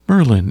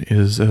Merlin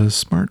is a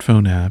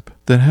smartphone app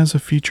that has a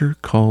feature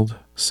called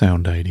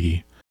Sound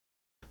ID.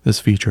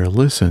 This feature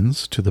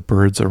listens to the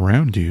birds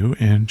around you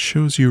and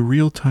shows you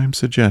real-time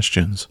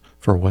suggestions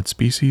for what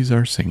species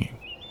are singing.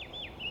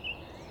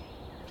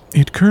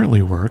 It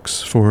currently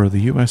works for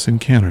the US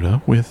and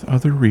Canada, with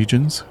other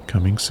regions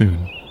coming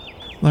soon.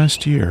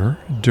 Last year,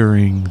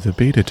 during the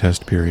beta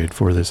test period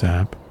for this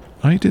app,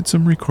 I did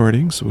some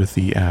recordings with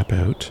the app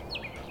out,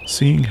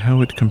 seeing how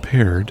it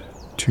compared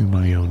to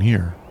my own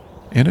ear,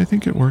 and I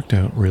think it worked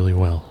out really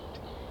well.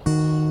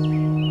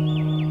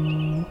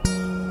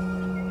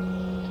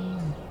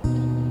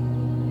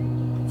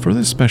 For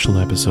this special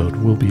episode,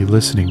 we'll be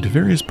listening to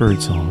various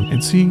birdsong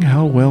and seeing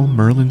how well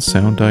Merlin's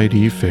Sound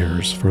ID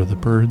fares for the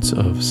birds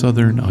of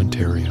southern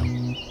Ontario.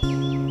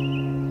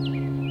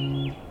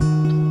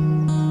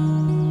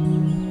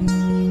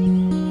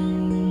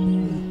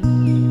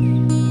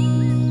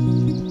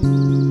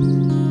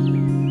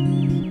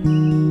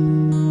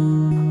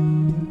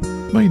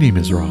 My name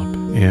is Rob,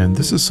 and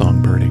this is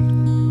Songbirding.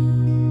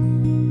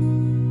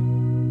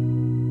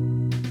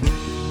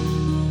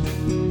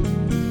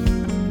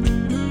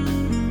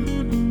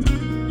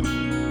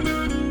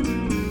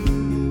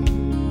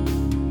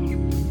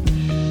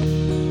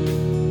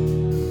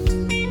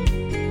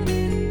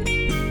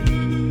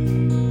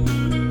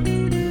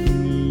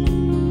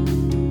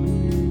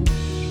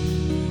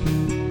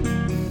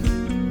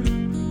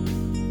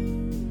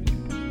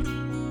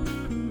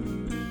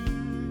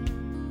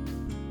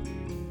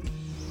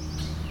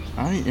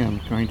 I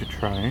am going to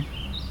try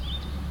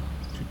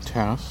to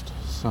test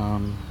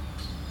some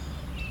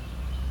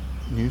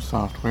new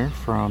software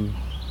from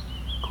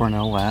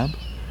Cornell Lab.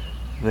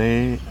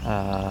 They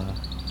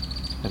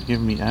have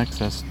given me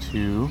access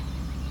to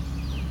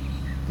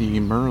the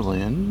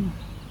Merlin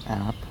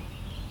app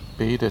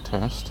beta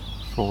test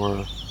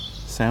for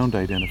sound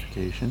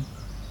identification.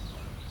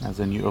 As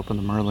in, you open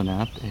the Merlin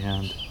app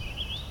and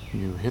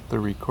you hit the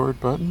record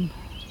button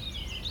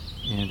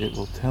and it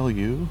will tell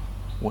you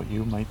what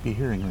you might be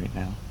hearing right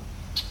now.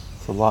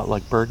 It's a lot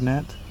like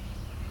BirdNet,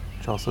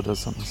 which also does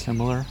something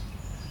similar,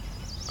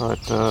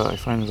 but I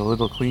find it a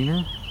little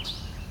cleaner.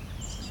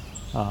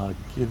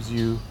 Gives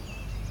you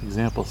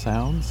example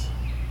sounds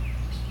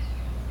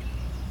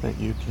that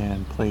you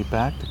can play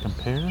back to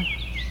compare,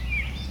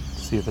 to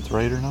see if it's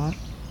right or not,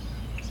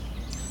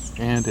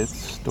 and it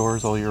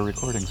stores all your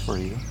recordings for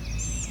you.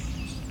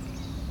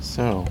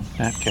 So,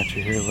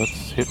 Gnatcatcher here,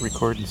 let's hit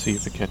record and see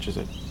if it catches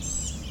it.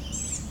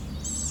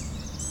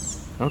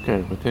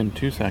 Okay, within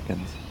 2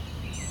 seconds.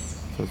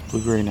 So it's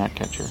blue-gray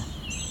gnatcatcher.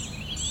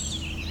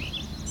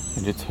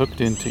 And it's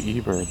hooked into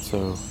eBird,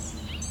 so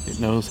it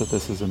knows that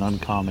this is an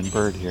uncommon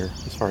bird here,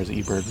 as far as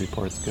eBird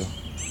reports go.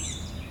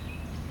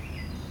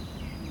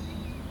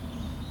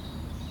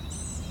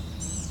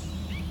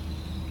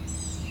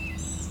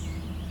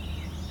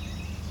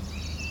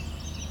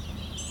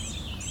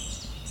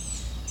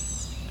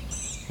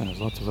 And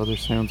there's lots of other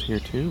sounds here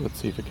too. Let's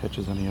see if it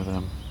catches any of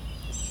them.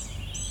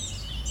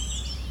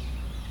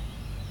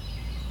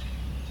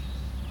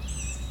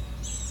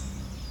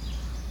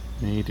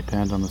 May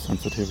depend on the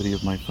sensitivity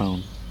of my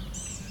phone.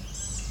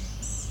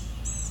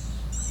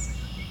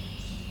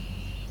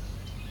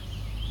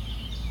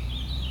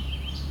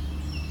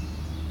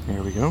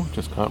 There we go,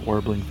 just caught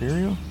warbling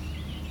vireo.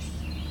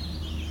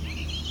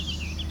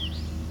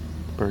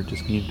 The bird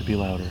just needed to be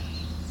louder.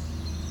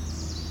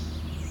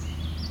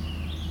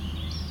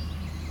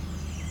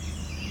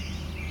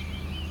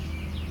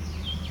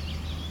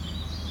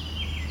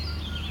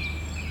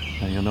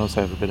 Now you'll notice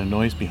I have a bit of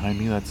noise behind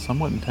me. That's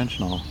somewhat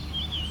intentional,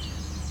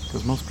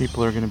 because most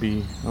people are going to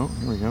be... Oh,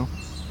 here we go.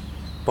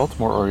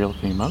 Baltimore Oriole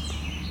came up,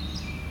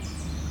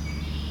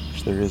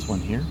 which there is one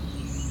here.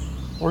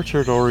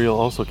 Orchard Oriole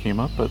also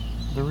came up, but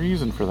the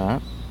reason for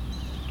that,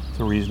 it's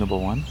a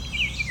reasonable one.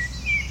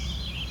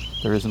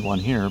 There isn't one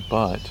here,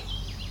 but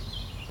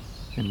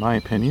in my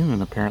opinion,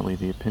 and apparently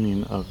the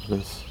opinion of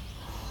this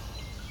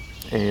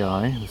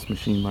AI, this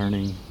machine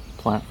learning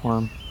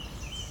platform,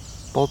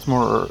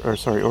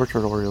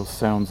 Orchard Oriole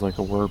sounds like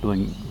a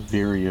warbling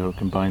vireo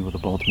combined with a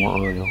Baltimore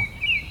Oriole.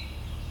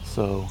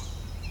 So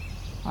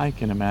I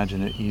can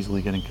imagine it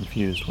easily getting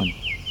confused when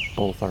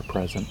both are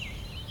present.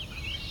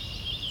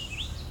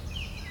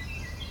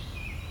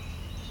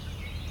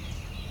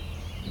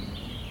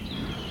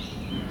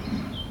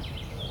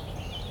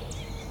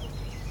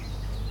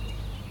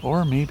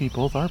 Or maybe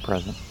both are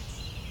present.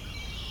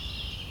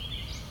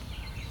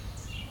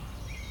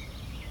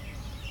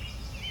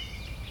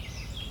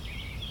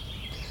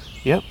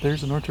 Yep,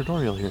 there's an Orchard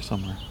Oriole here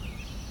somewhere.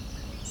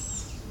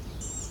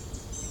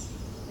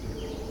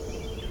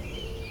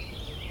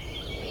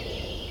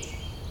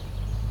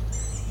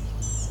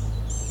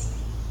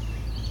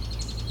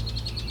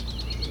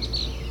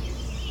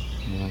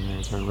 And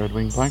there's our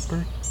red-winged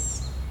blackbird.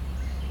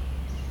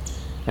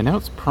 And now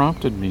it's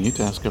prompted me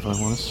to ask if I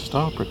want to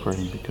stop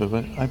recording, because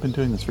I've been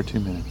doing this for 2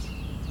 minutes.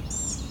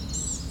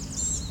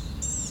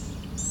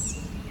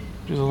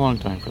 Which is a long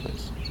time for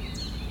this.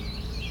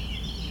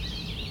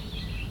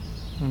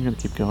 I'm going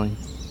to keep going.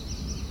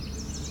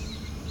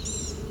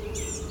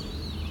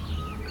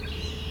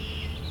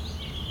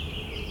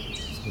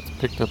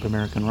 picked up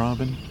American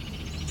robin.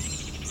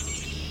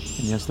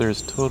 And yes, there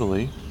is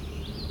totally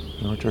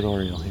an orchard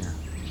oriole here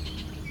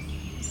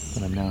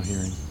that I'm now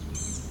hearing.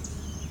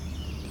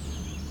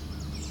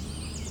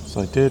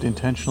 So I did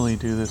intentionally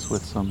do this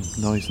with some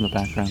noise in the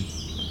background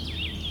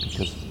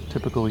because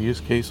typical use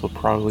case will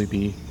probably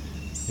be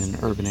in an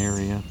urban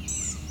area.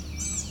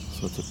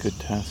 So it's a good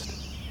test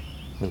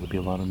where there'll be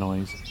a lot of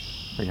noise,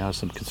 or you have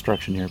some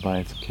construction nearby.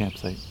 It's a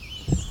campsite.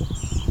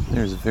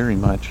 There's very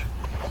much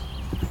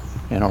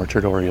an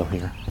orchard oriole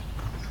here.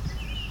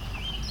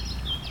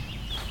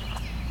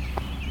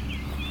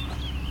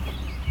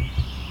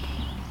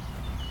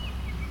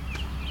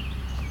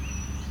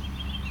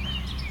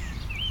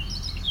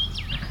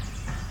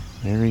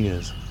 There he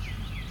is.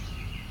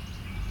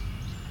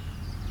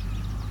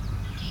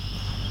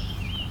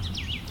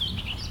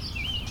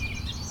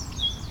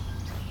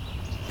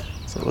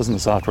 So it wasn't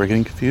the software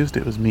getting confused,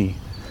 it was me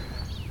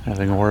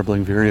having a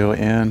warbling vireo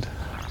and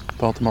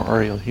Baltimore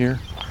oriole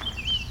here.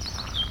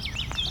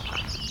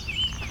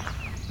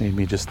 Made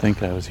me just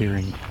think I was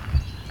hearing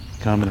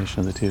a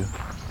combination of the two.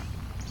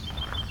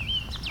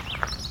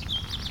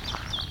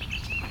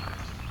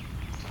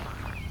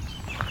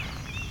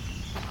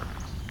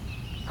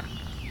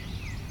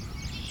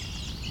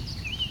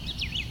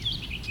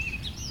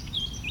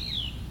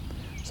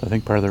 So I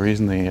think part of the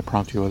reason they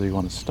prompt you whether you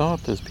want to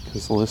stop is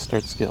because the list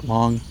starts to get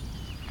long.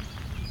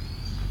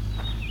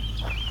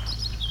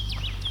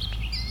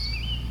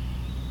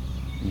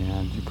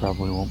 And you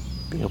probably won't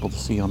be able to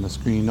see on the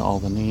screen all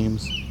the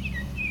names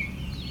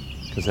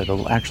because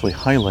it'll actually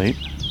highlight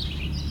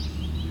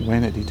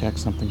when it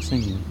detects something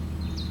singing.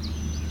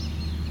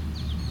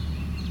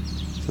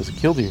 So there's a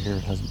killdeer here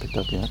it hasn't picked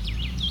up yet.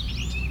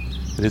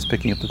 It is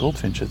picking up the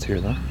goldfinch that's here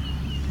though.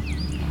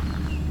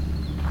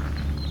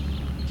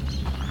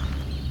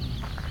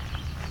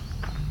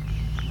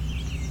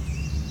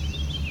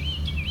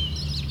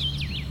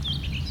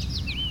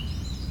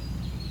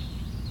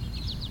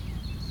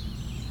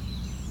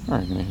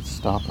 Alright, I'm going to hit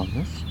stop on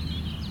this.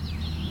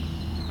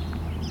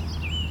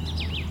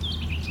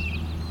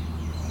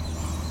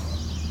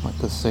 Let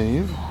this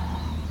save.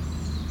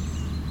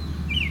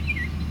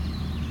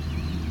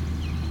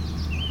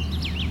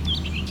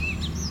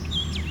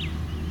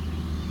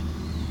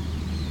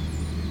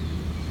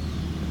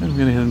 And I'm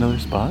going to hit another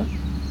spot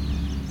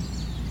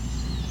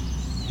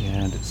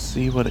and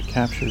see what it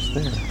captures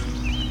there.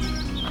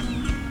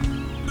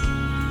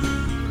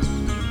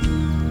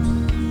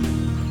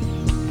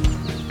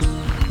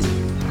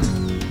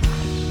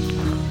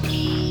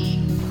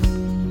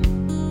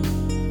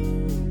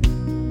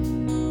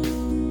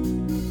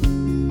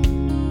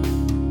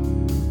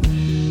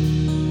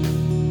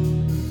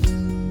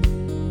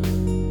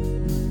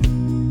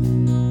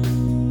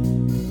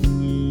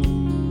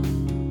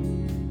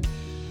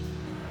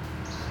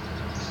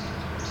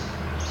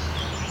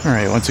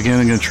 Alright, once again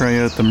I'm going to try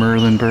out the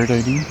Merlin bird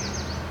ID.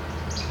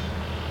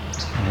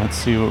 And let's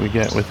see what we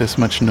get with this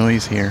much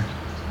noise here.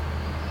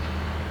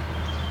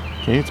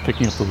 Okay, it's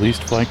picking up the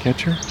least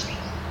flycatcher.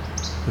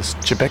 This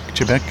Chebec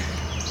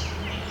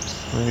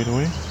right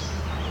away.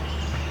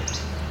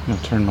 I'm going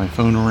to turn my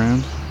phone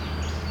around.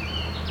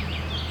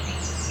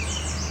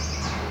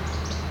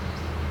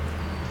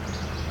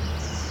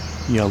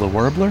 Yellow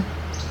warbler.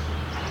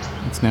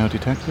 It's now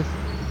detected.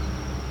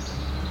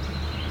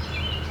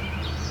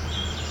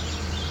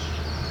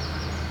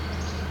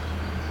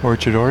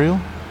 Orchard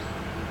oriole.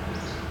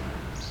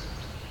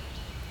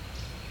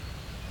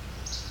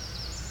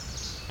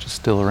 Just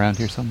still around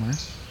here somewhere.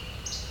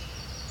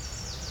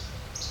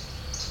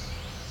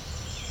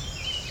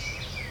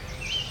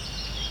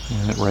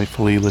 And it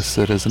rightfully lists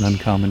it as an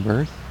uncommon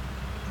bird.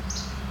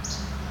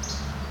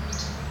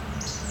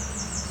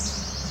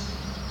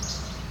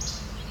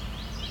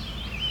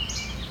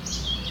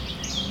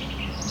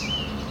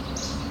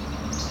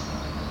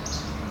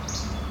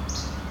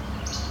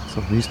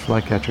 So least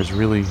flycatcher is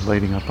really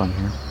lighting up on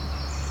here.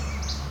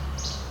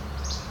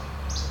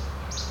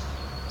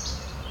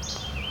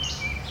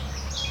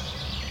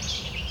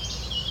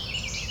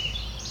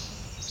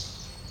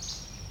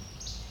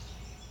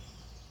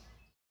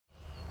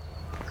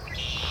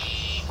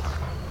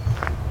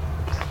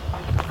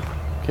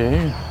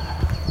 Okay.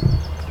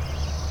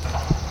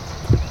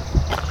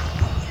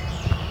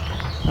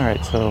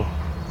 Alright, so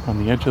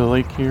on the edge of the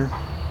lake here,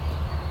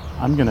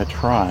 I'm going to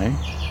try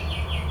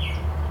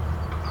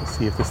to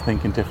see if this thing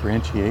can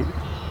differentiate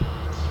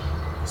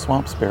the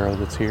swamp sparrow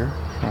that's here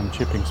from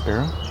chipping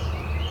sparrow.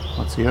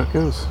 Let's see how it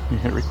goes. You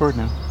hit record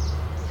now.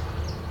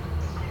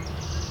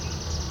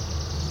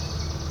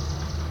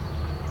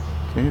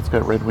 Okay, it's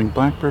got red-winged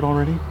blackbird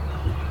already.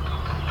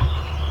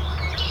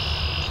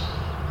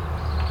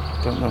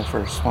 Don't know if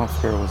our swamp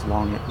sparrow is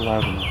loud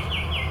enough.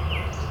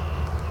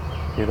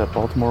 Okay, that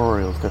Baltimore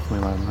oriole is definitely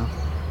loud enough.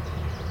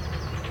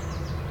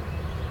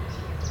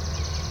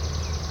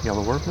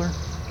 Yellow warbler.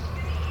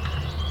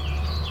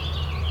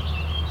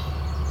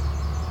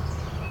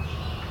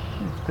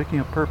 It's picking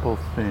up purple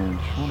finch.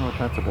 I wonder what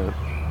that's about.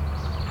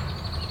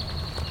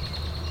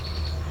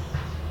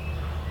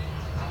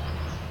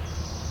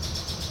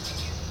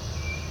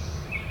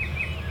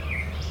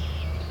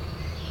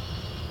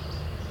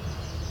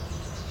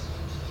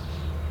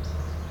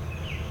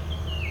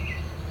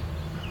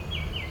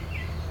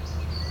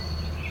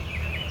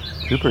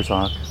 Cooper's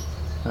hawk.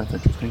 That's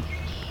interesting.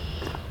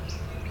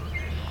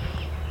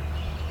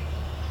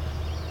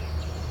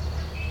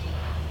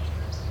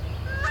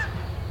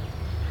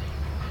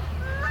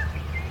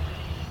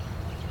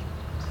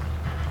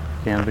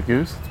 Canada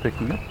goose, it's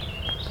picking up.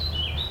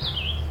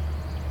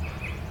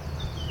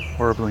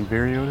 Warbling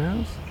vireo it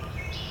has.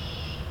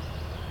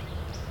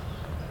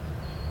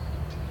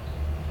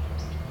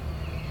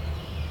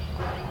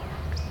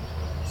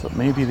 So it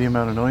may be the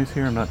amount of noise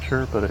here, I'm not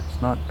sure, but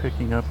it's not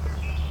picking up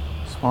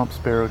swamp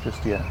sparrow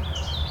just yet.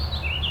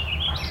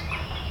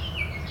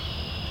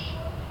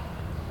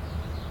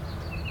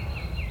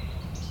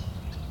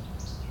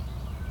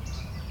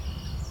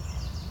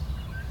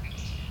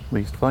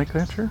 Least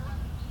flycatcher.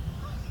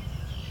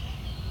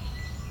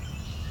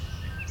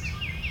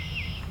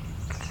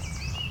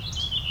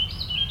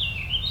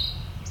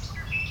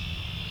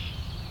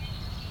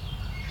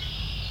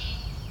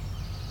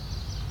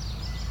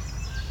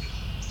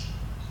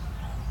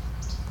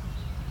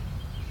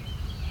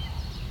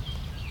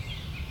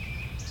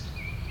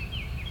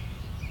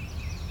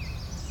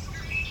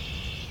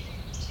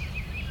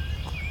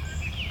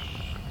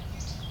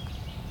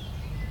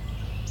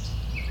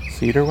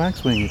 Cedar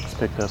waxwing it's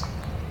picked up.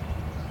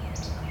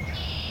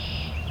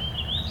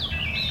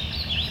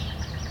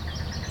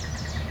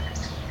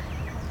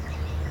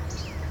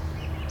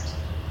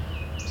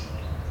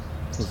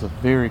 There's a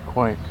very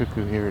quiet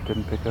cuckoo here, it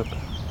didn't pick up.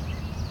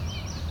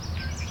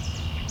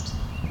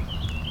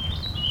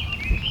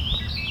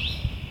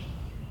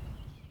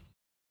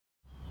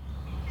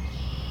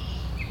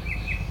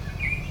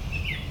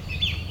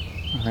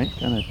 Alright,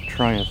 gonna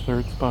try a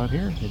third spot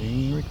here,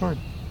 hitting record.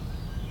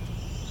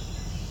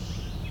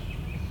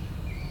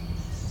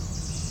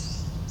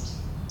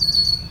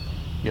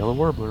 Yellow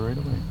warbler right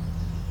away.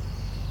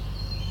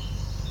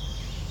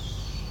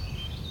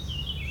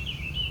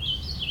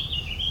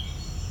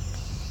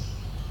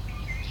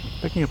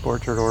 Picking up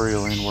orchard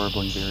oriole and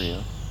warbling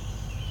vireo.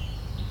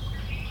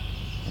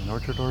 And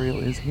orchard oriole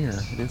is here,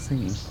 it is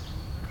singing.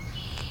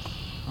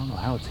 I don't know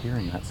how it's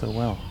hearing that so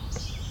well.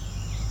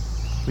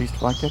 Least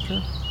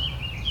flycatcher.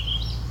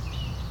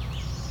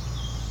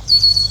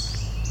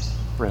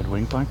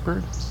 Red-winged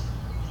blackbird.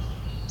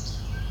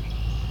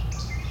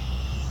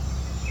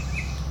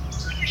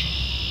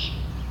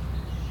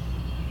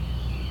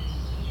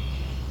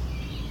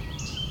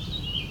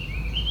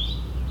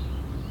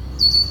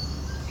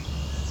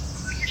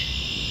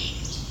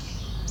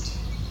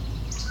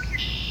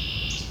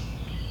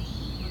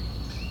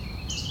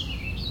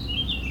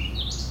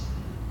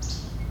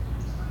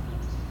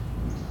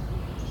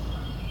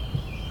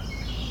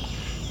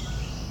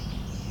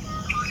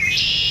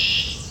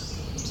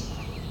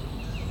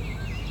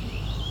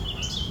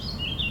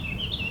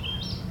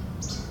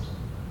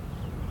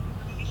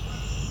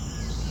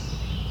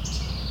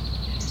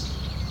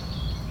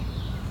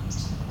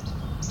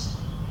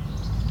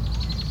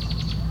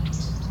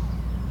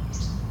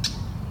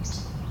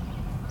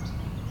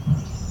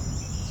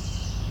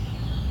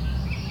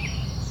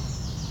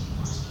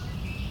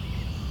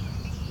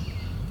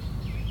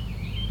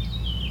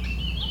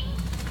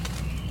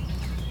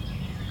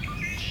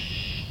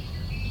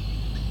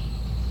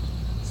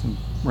 Some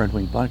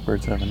red-winged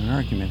blackbirds having an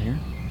argument here.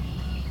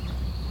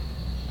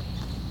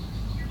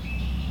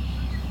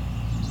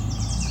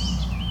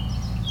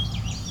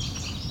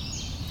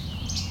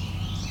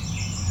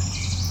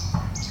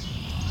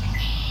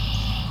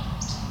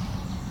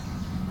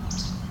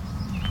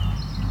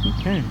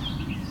 Okay,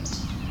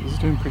 this is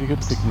doing pretty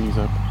good picking these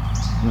up.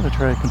 I'm going to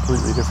try a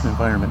completely different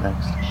environment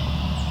next.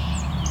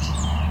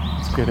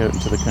 Let's get out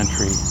into the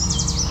country.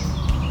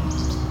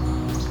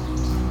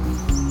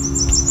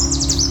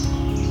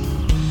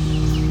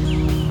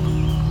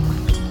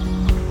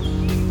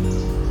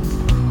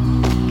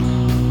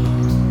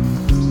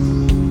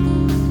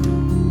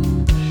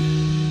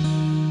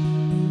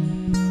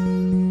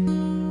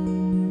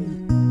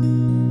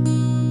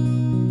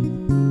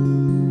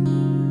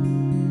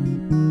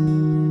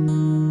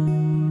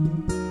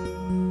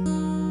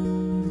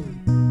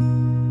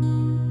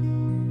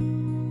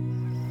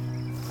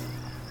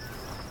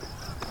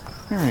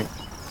 Alright,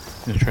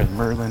 gonna try the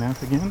Merlin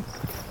app again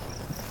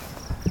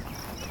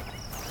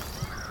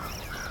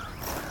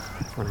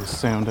for his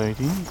sound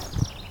ID.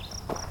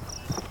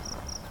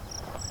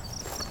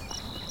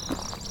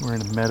 We're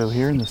in a meadow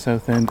here in the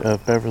south end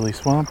of Beverly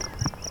Swamp.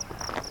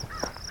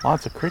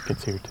 Lots of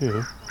crickets here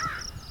too.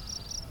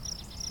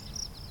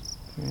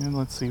 And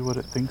let's see what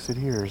it thinks it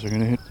hears. We're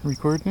gonna hit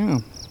record now.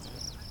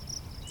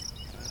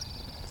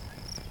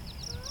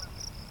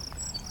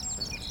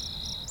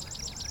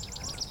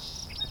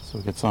 So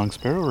we get song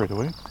sparrow right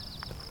away.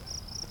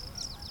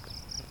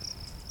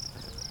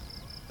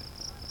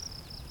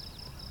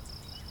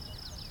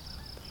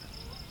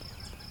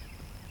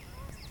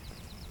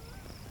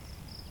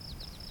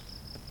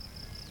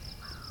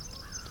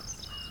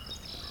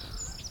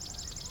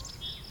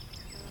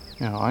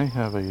 Now I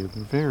have a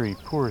very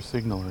poor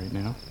signal right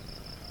now.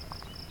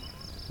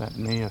 That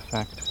may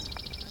affect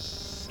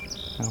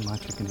how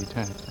much you can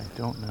detect. I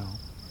don't know.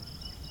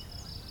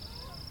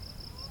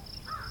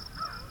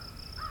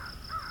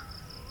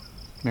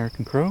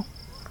 American crow.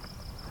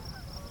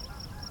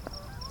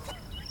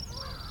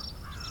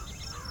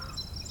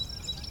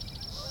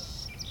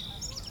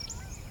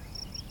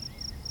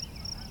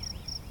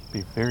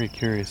 Be very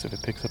curious if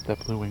it picks up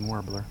that blue-winged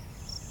warbler.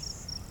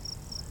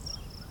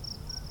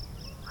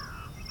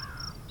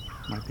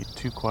 Might be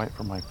too quiet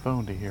for my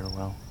phone to hear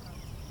well.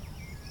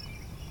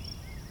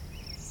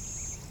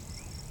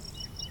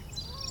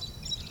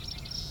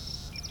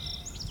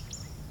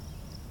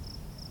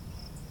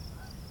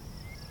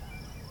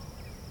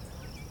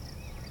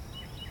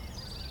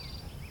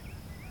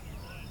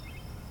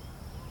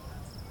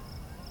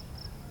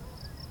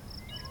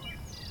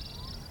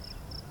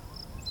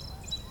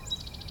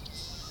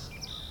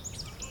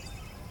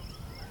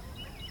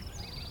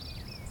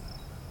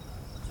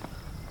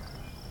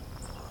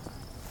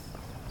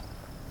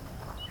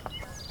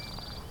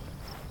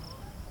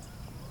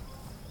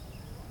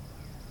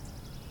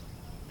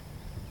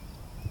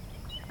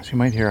 As you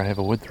might hear, I have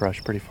a wood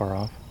thrush pretty far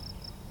off.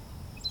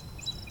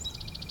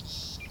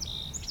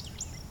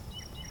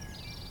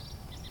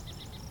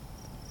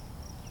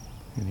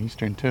 An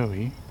eastern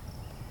towhee.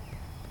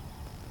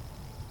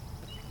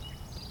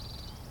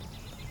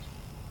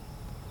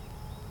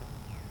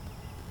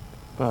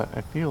 But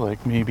I feel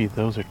like maybe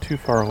those are too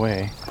far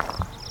away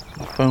for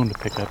the phone to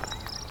pick up.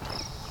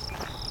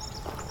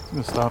 I'm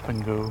going to stop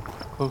and go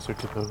closer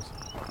to those.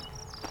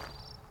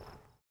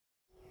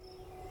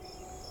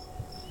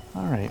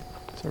 Alright,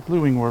 so our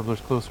blue-winged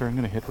warbler's closer. I'm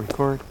going to hit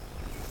record.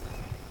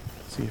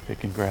 See if it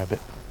can grab it.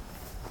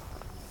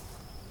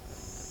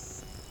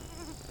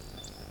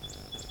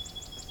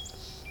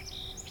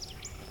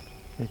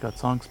 Okay, got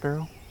song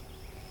sparrow.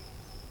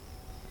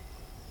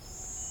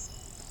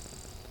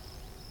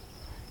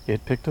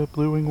 It picked up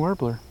blue-winged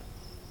warbler.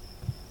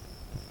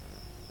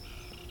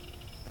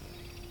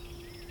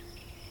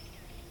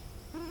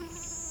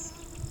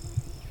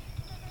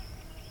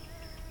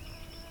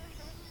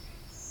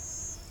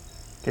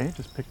 Okay,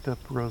 just picked up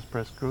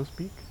rose-breast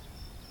grosbeak.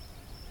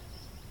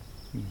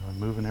 I'm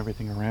moving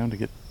everything around to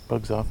get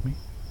bugs off me.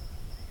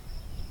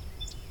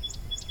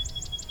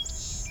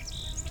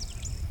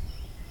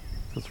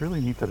 So it's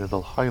really neat that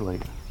it'll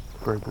highlight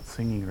the bird that's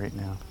singing right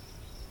now.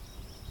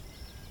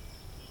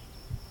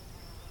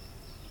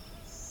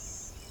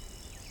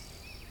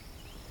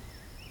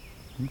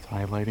 It's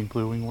highlighting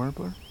blue-winged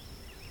warbler.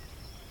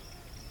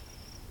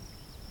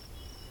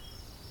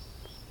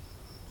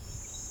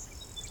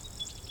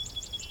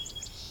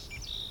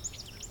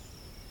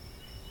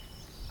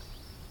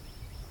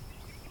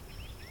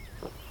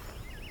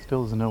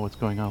 Still doesn't know what's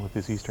going on with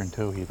this eastern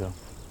towhee though.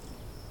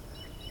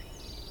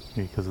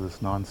 Maybe because of this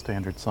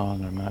non-standard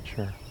song, I'm not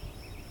sure.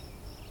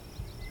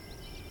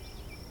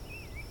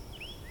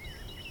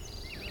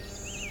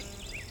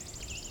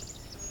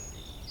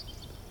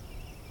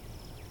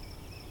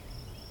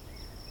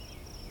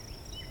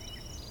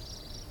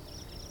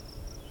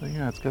 So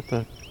yeah, it's got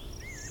the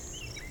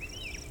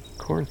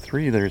core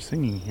three that are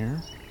singing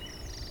here.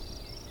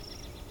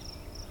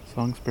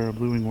 Song sparrow,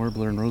 blue-winged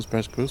warbler, and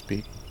rose-breast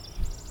grosbeak.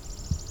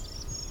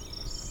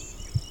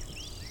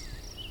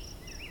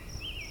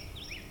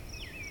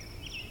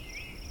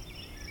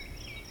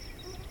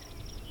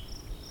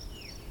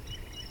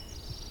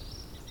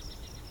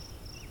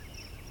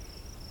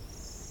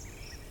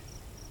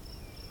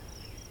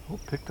 Oh,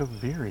 picked up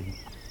veery.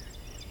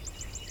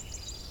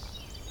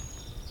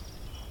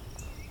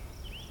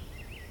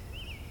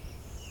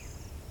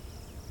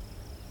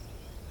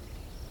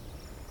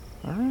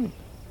 Alright,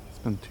 it's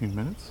been 2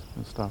 minutes.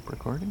 I'll stop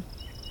recording.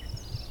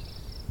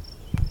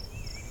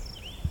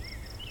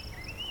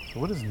 So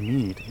what is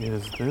neat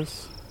is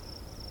this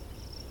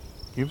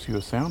gives you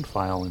a sound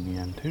file in the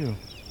end too.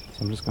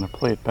 So I'm just going to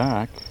play it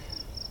back.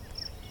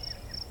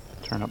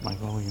 Turn up my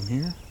volume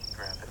here.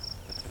 Grab it.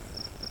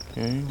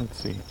 Okay, let's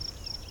see.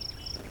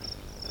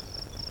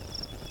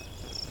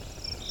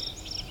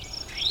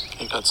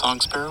 Okay, got song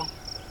sparrow.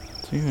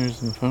 See,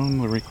 there's the phone,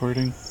 the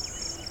recording.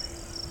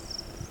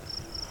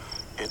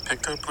 It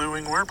picked up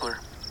blue-winged warbler.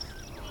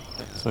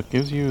 So it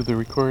gives you the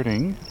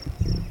recording,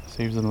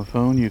 saves it on the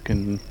phone, you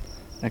can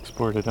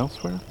export it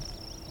elsewhere.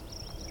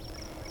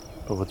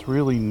 But what's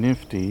really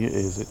nifty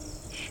is it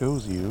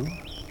shows you,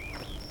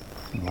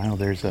 wow,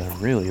 there's a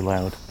really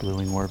loud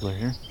blue-winged warbler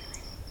here.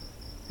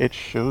 It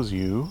shows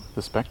you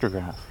the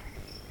spectrograph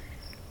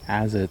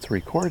as it's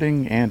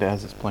recording and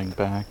as it's playing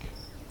back,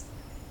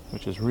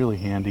 which is really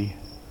handy.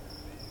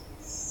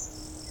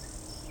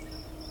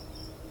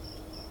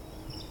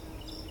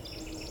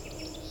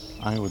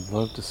 I would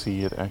love to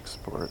see it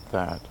export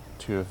that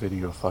to a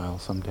video file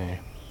someday.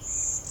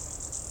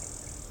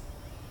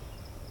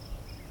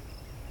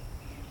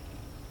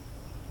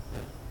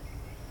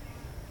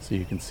 So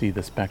you can see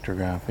the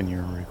spectrograph in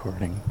your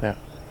recording.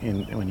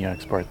 When you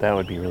export, that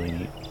would be really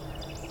neat.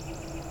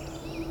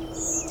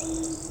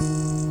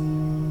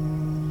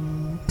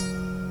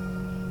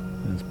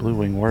 And this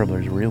blue-winged warbler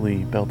is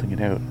really belting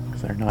it out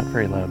because they're not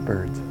very loud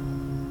birds.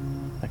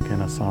 That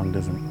kind of song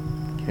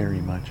doesn't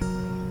carry much.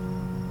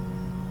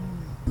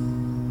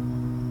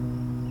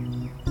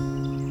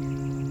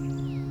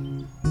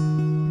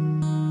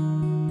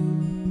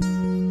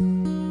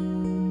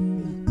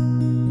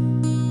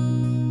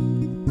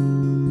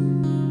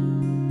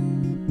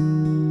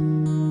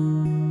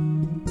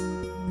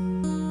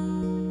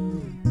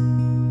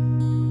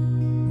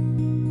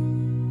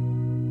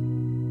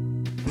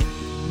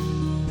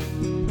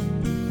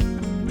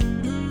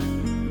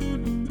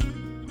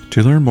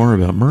 To learn more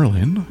about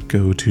Merlin,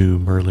 go to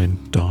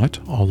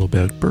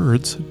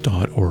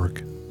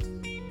merlin.allaboutbirds.org.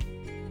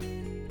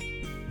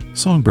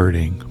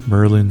 Songbirding,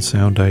 Merlin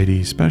Sound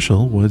ID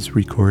Special was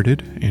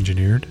recorded,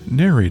 engineered,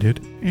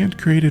 narrated, and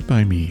created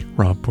by me,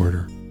 Rob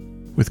Porter,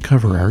 with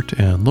cover art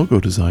and logo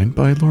design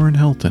by Lauren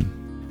Helton,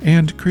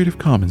 and Creative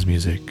Commons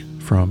music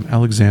from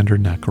Alexander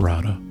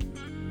Nakarada.